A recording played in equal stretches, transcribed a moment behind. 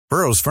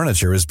Burrow's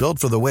furniture is built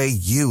for the way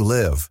you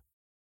live.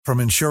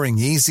 From ensuring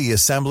easy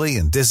assembly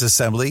and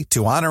disassembly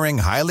to honoring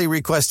highly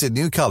requested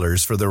new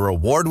colors for their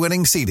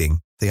award-winning seating,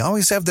 they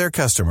always have their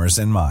customers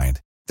in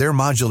mind. Their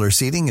modular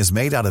seating is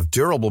made out of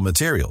durable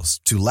materials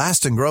to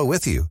last and grow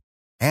with you.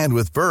 And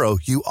with Burrow,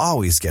 you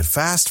always get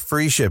fast,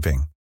 free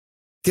shipping.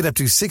 Get up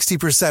to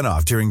 60%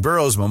 off during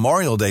Burrow's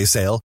Memorial Day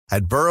sale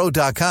at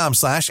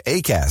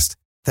burrow.com/ACAST.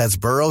 That's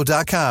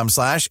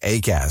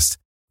burrow.com/ACAST.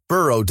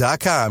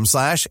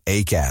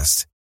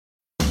 burrow.com/ACAST.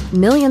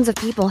 Millions of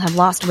people have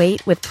lost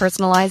weight with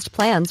personalized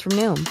plans from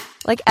Noom.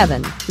 Like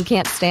Evan, who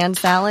can't stand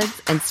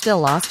salads and still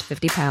lost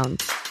 50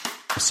 pounds.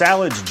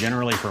 Salads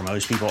generally for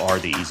most people are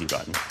the easy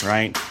button,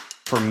 right?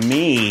 For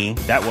me,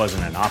 that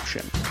wasn't an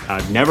option.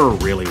 I never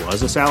really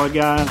was a salad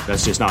guy.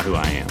 That's just not who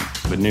I am.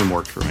 But Noom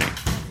worked for me.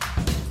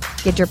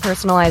 Get your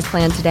personalized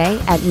plan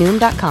today at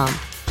Noom.com.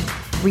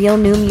 Real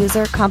Noom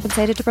user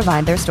compensated to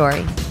provide their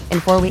story.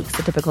 In 4 weeks,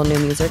 the typical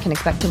Noom user can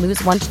expect to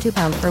lose 1 to 2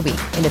 pounds per week.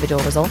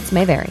 Individual results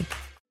may vary.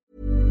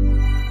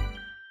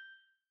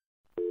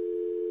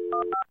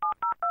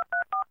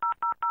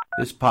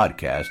 This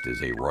podcast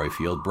is a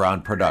Royfield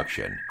Brown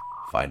production.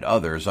 Find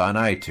others on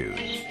iTunes.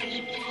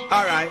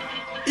 All right.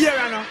 Here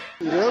I know.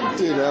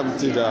 Humpty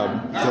Dumpty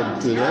Dum,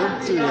 Humpty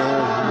Dumpty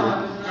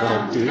Dum,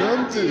 Humpty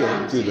Dumpty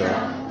Dumpty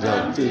Dum,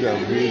 Humpty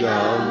Dumpty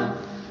Dum,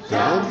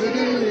 Dumpty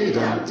Diddly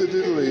Dumpty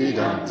Diddly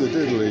Dumpty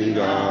Diddly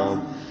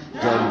Dum,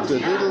 Dumpty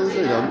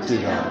Diddly Dumpty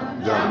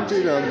Dum,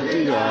 Dumpty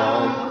Dumpty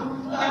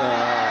Dum.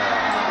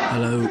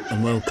 Hello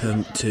and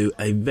welcome to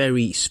a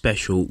very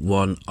special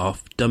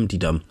one-off Dumpty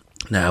Dum.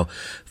 Now,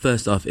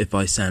 first off, if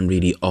I sound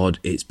really odd,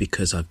 it's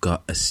because I've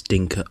got a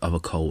stinker of a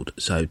cold.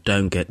 So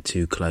don't get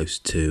too close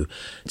to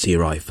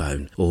your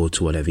iPhone or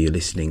to whatever you're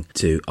listening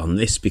to on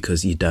this,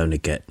 because you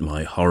don't get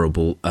my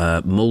horrible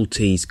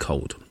Maltese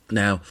cold.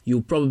 Now,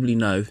 you'll probably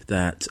know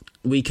that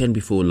weekend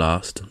before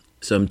last,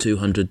 some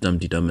 200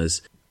 Dumpty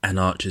Dummers and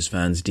Archers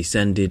fans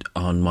descended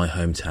on my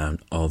hometown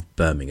of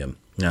Birmingham.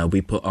 Now,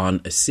 we put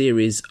on a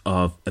series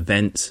of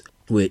events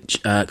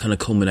which kind of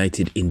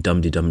culminated in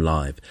Dumpty Dum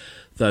Live.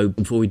 Though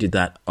before we did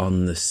that,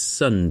 on the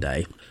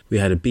Sunday, we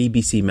had a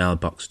BBC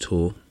Mailbox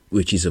tour,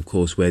 which is, of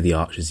course, where the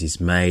Archers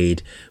is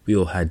made. We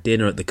all had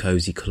dinner at the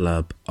Cosy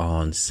Club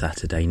on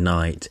Saturday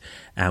night,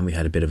 and we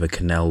had a bit of a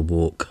canal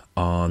walk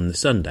on the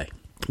Sunday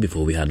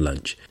before we had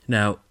lunch.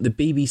 Now, the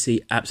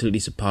BBC absolutely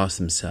surpassed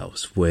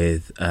themselves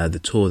with the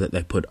tour that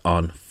they put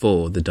on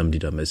for the Dumpty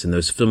Dummers, and there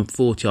was some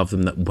 40 of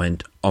them that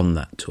went on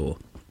that tour.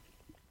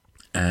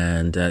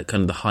 And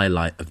kind of the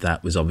highlight of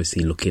that was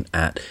obviously looking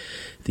at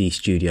the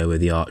studio where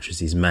the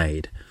Archers is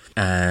made.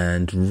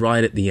 And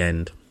right at the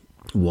end,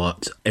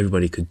 what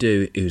everybody could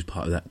do who was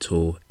part of that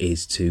tour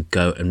is to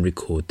go and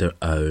record their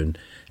own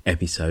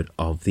episode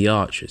of The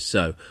Archers.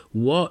 So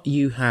what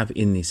you have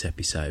in this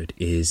episode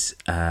is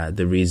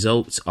the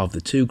results of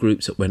the two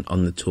groups that went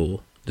on the tour,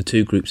 the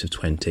two groups of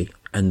 20,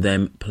 and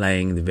them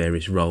playing the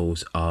various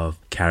roles of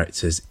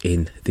characters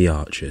in The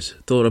Archers.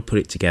 Thought I'd put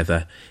it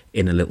together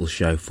in a little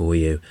show for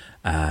you,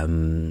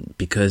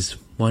 because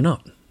why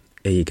not?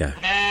 Here you go.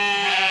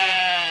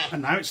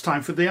 And now it's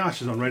time for The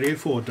Archers on Radio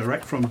 4,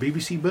 direct from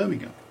BBC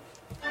Birmingham.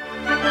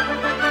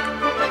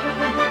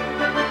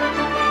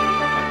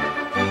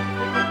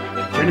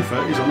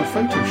 Jennifer is on a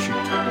photo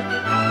shoot.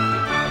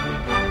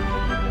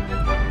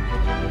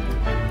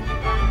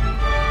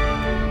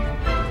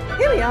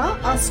 Here we are.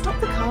 I'll stop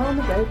the car on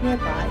the road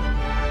nearby.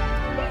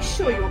 Are you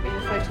sure you want me in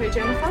the photo,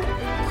 Jennifer?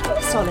 Of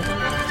course, Oliver.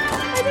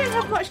 I don't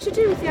have much to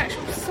do with the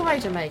actual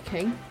cider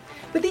making.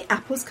 But the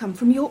apples come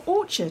from your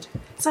orchard,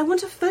 so I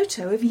want a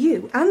photo of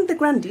you and the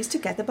Grandies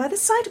together by the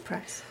cider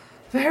press.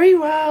 Very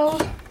well.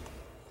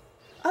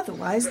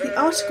 Otherwise, the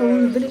article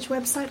on the village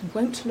website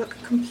won't look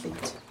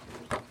complete.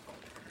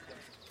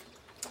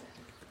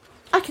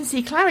 I can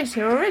see Clarice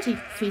here already,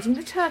 feeding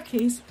the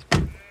turkeys.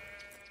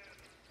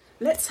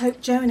 Let's hope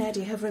Joe and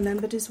Eddie have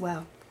remembered as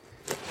well.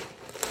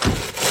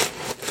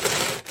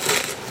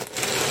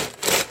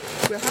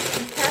 We'll have to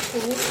be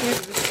careful walking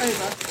over the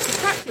clover. The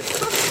track looks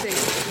frosty.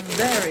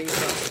 Very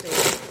frosty.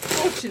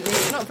 Fortunately,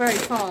 it's not very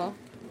far.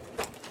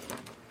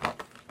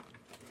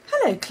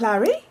 Hello,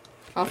 Clary.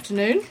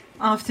 Afternoon.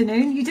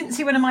 Afternoon. You didn't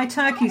see one of my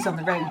turkeys on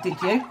the road,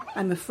 did you?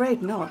 I'm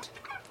afraid not.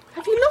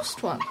 Have you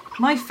lost one?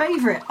 My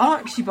favourite,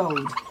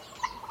 Archibald.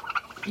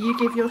 You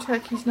give your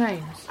turkeys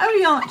names?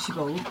 Only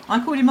Archibald. I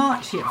called him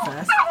Archie at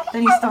first.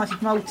 Then he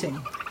started moulting.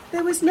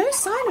 There was no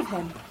sign of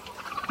him.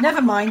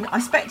 Never mind. I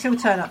expect he'll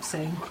turn up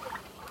soon.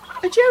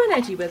 Are Joe and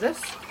Eddie with us?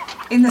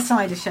 In the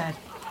cider shed.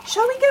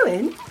 Shall we go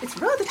in?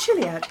 It's rather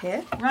chilly out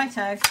here.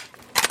 Righto.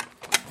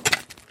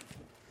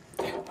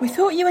 We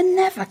thought you were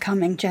never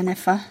coming,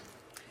 Jennifer.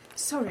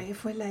 Sorry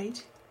if we're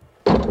late.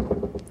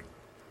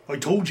 I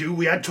told you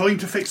we had time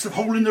to fix the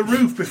hole in the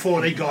roof before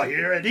they got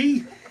here,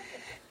 Eddie.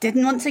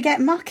 Didn't want to get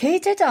mucky,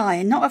 did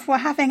I? Not if we're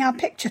having our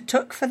picture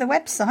took for the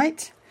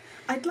website.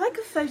 I'd like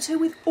a photo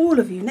with all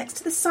of you next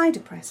to the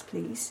cider press,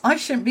 please. I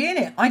shouldn't be in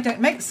it. I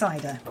don't make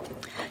cider.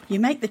 You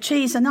make the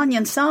cheese and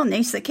onion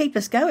sarnies that keep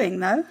us going,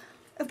 though.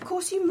 Of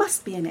course you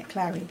must be in it,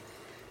 Clary.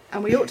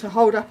 And we ought to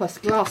hold up a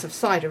glass of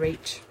cider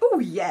each. Oh,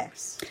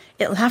 yes.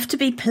 It'll have to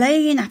be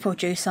plain apple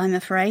juice, I'm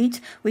afraid.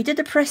 We did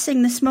a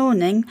pressing this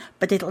morning,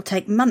 but it'll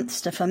take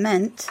months to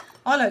ferment.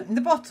 I'll open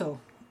the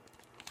bottle.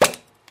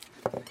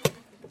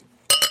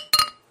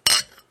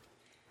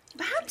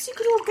 Perhaps you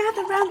could all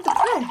gather round the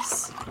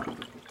press.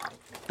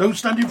 Don't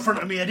stand in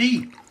front of me,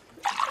 Eddie.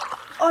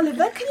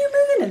 Oliver, can you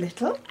move in a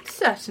little?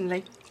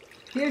 Certainly.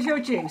 Here's your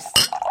juice.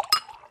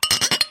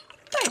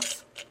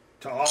 Thanks.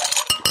 Ta.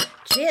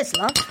 Cheers,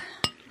 love.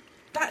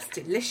 That's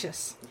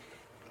delicious.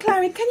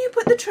 Clary, can you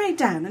put the tray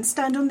down and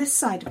stand on this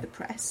side of the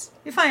press?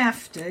 If I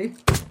have to.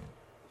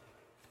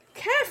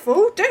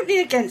 Careful, don't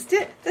lean against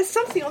it. There's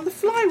something on the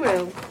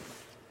flywheel.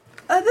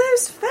 Are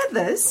those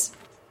feathers?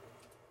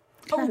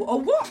 Oh,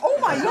 what? Oh,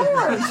 my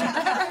Lord!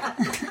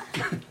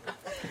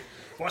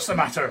 What's the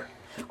matter?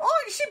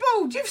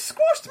 Archibald, you've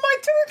squashed my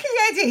turkey,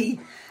 Eddie.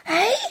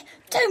 Hey,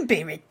 don't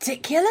be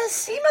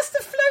ridiculous. He must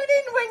have flown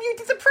in when you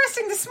did the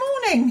pressing this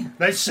morning.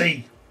 Let's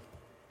see.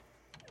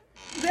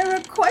 There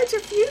are quite a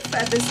few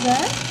feathers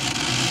there.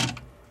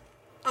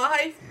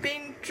 I've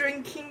been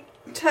drinking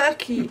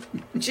turkey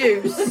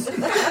juice.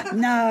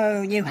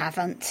 No, you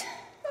haven't.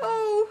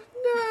 Oh,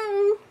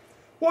 no.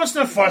 What's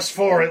the fuss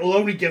for? It'll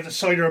only give the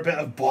cider a bit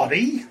of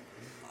body.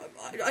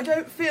 I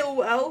don't feel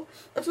well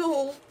at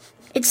all.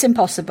 It's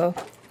impossible.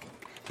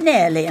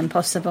 Nearly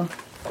impossible.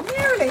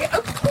 Nearly?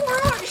 Oh, poor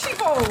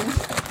Archibald.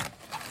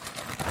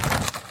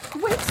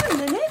 Wait a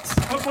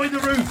minute. Up by the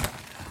roof.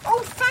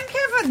 Oh, thank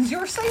heavens,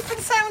 you're safe and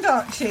sound,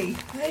 Archie.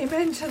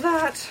 Amen to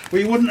that.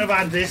 We wouldn't have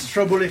had this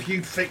trouble if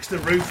you'd fixed the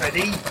roof,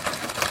 Eddie.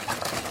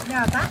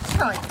 Now that's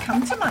right,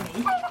 come to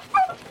mummy.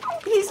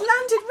 He's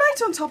landed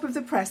right on top of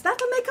the press.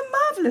 That'll make a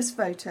marvellous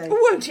photo.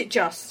 Won't it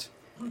just?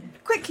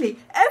 Quickly,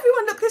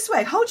 everyone look this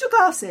way. Hold your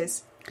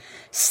glasses.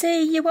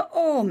 See, you were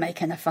all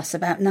making a fuss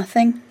about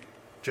nothing.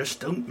 Just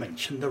don't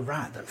mention the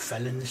rat that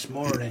fell in this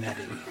morning,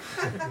 Eddie.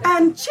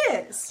 And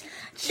cheers.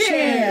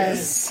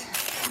 Cheers.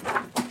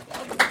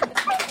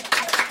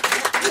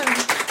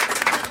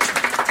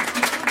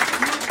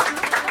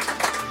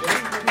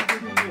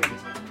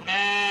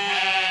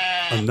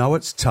 And now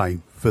it's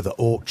time for The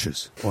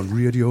Orchards on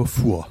Radio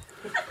 4.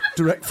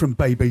 Direct from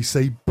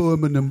BBC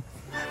Birmingham.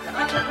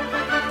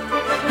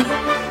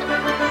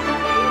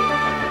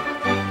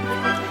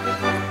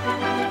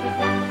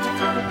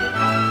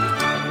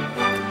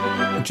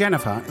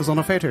 Jennifer is on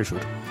a photo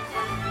shoot.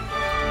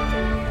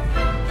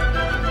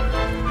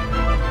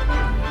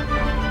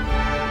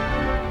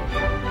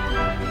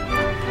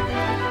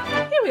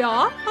 Here we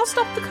are. I'll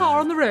stop the car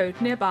on the road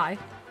nearby.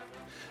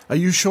 Are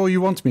you sure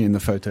you want me in the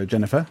photo,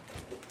 Jennifer?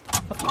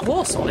 Of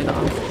course, Oliver.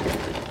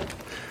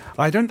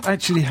 I don't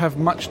actually have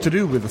much to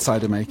do with the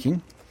cider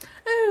making.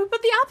 Oh,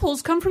 but the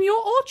apples come from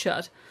your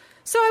orchard.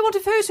 So I want a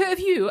photo of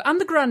you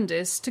and the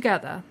Grundys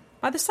together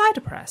by the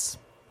cider press.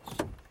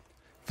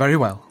 Very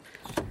well.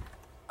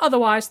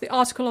 Otherwise, the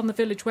article on the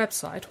village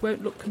website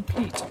won't look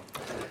complete.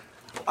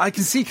 I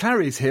can see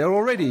Clary's here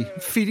already,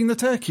 feeding the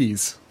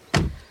turkeys.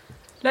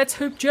 Let's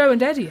hope Joe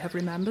and Eddie have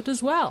remembered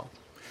as well.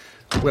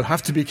 We'll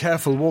have to be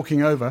careful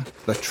walking over.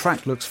 The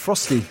track looks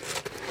frosty.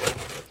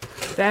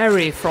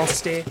 Very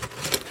frosty.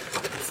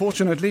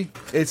 Fortunately,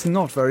 it's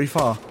not very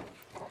far.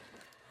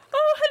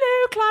 Oh,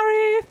 hello,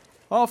 Clary.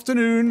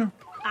 Afternoon.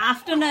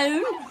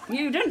 Afternoon.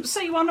 You didn't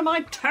see one of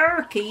my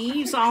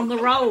turkeys on the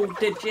road,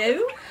 did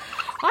you?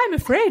 I'm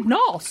afraid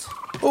not.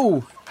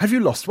 Oh, have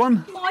you lost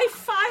one? My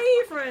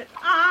favourite,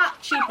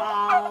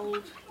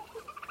 Archibald.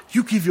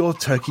 You give your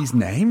turkeys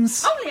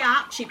names? Only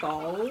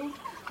Archibald.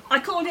 I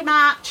called him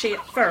Archie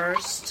at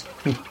first.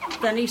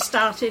 Then he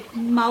started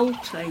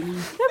moulting.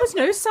 There was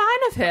no sign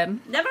of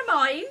him. Never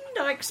mind.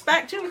 I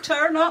expect he'll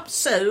turn up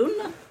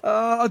soon.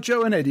 Are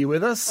Joe and Eddie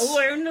with us?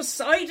 We're in the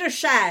cider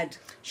shed.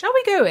 Shall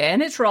we go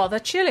in? It's rather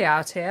chilly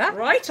out here.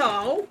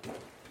 Right-o.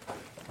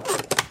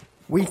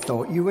 We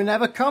thought you were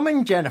never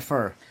coming,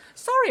 Jennifer.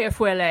 Sorry if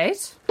we're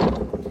late.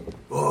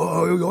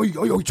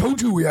 I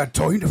told you we had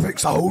time to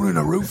fix a hole in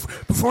the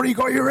roof before he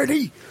got here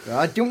ready.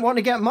 I didn't want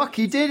to get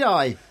mucky, did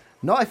I?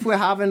 Not if we're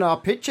having our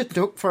picture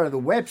took for the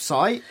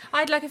website.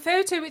 I'd like a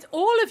photo with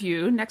all of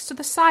you next to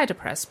the cider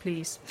press,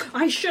 please.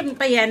 I shouldn't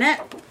be in it.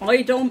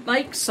 I don't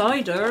make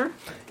cider.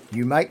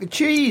 You make the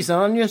cheese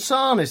and onion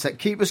sarnies that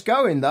keep us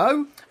going,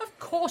 though. Of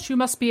course you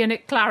must be in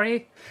it,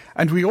 Clary.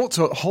 And we ought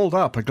to hold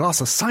up a glass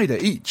of cider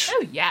each.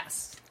 Oh,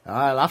 yes.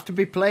 I'll have to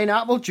be plain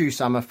apple juice,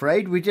 I'm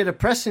afraid. We did a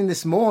pressing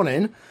this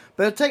morning,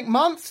 but it'll take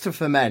months to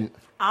ferment.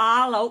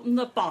 I'll open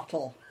the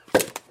bottle.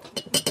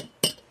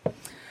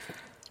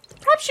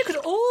 Perhaps you could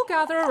all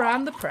gather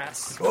around the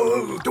press.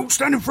 Oh, don't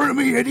stand in front of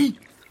me, Eddie.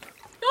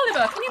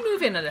 Oliver, can you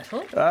move in a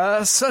little?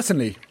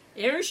 Certainly.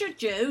 Here's your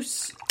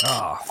juice.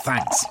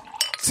 Thanks.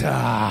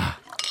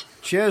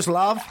 Cheers,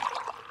 love.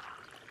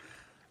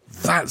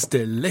 That's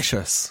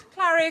delicious.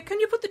 Clary, can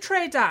you put the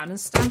tray down and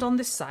stand on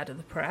this side of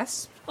the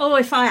press? Oh,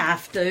 if I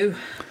have to.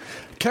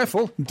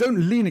 Careful,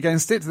 don't lean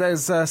against it.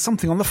 There's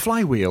something on the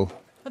flywheel.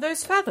 Are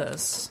those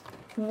feathers?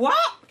 What?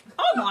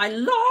 Oh, my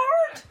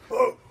Lord!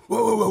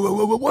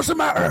 What's the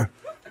matter?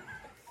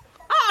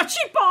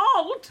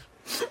 Archibald!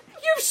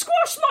 You You've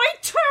squashed my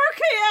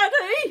turkey,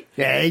 Eddie!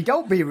 Hey,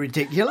 don't be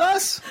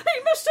ridiculous.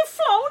 He must have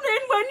flown in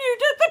when you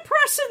did the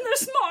pressing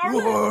this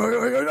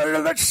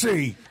morning. Let's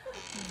see.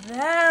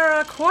 There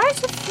are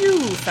quite a few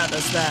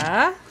feathers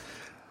there.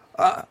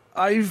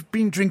 I've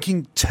been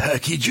drinking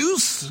turkey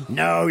juice.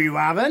 No, you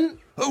haven't.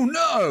 Oh,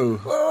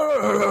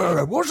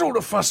 no. What's all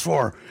the fuss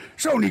for?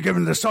 It's only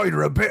giving the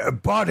cider a bit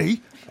of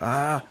body.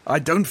 I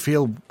don't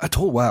feel at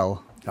all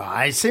well.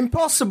 It's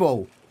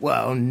impossible.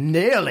 Well,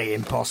 nearly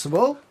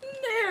impossible.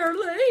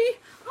 Nearly?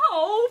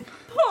 Oh,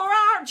 poor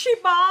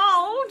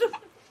Archibald.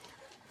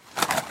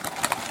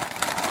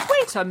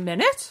 Wait a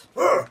minute.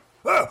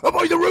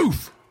 By the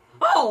roof.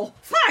 Oh,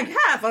 thank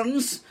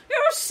heavens.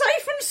 You're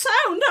safe and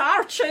sound,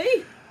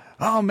 Archie.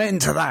 Amen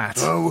to that.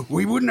 Oh,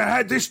 we wouldn't have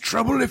had this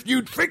trouble if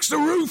you'd fixed the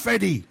roof,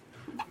 Eddie.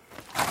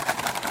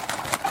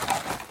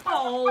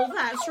 Oh,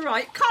 that's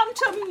right. Come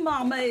to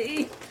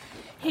Mummy.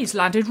 He's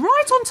landed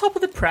right on top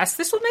of the press.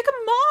 This will make a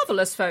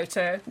marvellous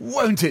photo.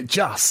 Won't it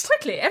just?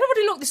 Quickly,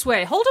 everybody look this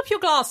way. Hold up your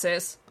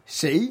glasses.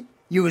 See?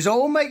 You was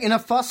all making a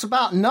fuss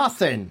about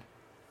nothing.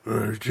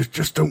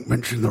 Just don't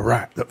mention the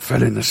rat that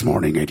fell in this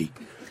morning, Eddie.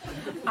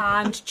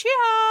 And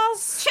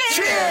cheers!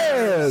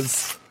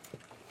 Cheers!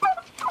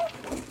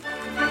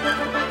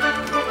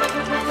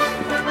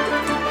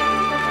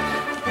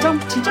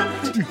 Dumpty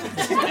Dumpty.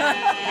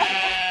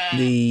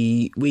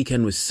 The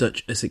weekend was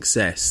such a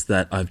success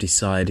that I've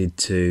decided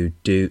to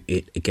do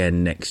it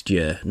again next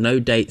year. No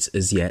dates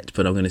as yet,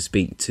 but I'm going to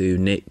speak to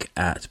Nick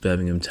at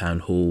Birmingham Town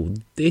Hall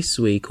this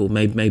week, or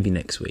maybe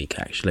next week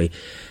actually,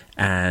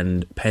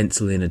 and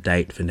pencil in a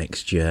date for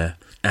next year.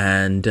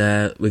 And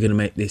we're going to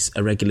make this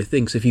a regular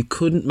thing. So if you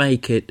couldn't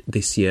make it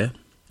this year,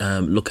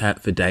 look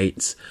out for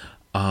dates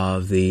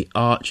of the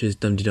Archers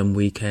Dum-de-Dum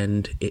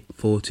weekend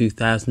for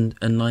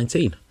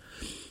 2019.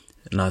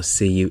 And I'll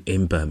see you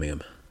in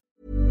Birmingham.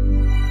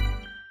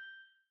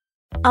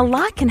 A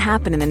lot can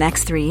happen in the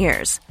next 3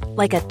 years.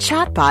 Like a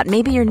chatbot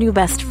may be your new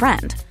best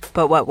friend.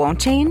 But what won't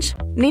change?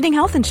 Needing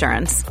health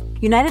insurance.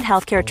 United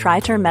Healthcare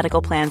Tri-Term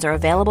Medical Plans are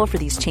available for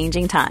these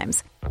changing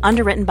times.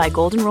 Underwritten by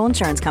Golden Rule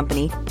Insurance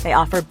Company, they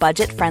offer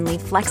budget-friendly,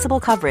 flexible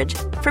coverage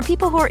for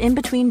people who are in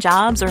between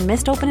jobs or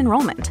missed open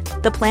enrollment.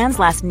 The plans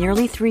last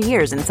nearly 3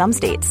 years in some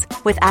states,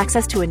 with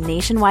access to a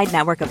nationwide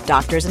network of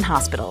doctors and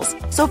hospitals.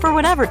 So for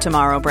whatever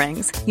tomorrow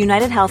brings,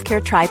 United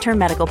Healthcare Tri-Term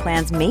Medical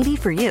Plans may be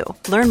for you.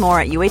 Learn more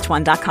at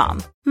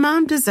uh1.com.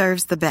 Mom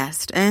deserves the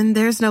best, and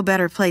there's no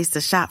better place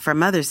to shop for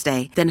Mother's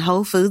Day than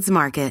Whole Foods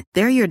Market.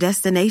 They're your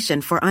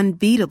destination for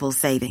unbeatable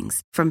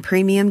savings, from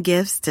premium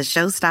gifts to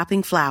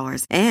show-stopping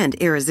flowers and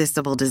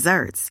irresistible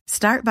desserts.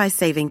 Start by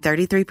saving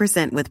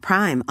 33% with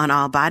Prime on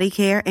all body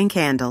care and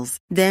candles.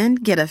 Then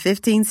get a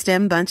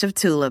 15-stem bunch of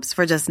tulips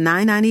for just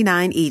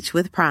 $9.99 each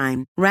with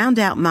Prime. Round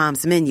out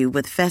Mom's menu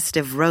with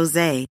festive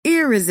rosé,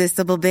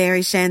 irresistible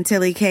berry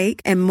chantilly cake,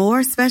 and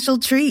more special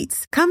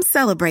treats. Come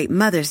celebrate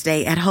Mother's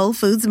Day at Whole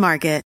Foods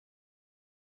Market.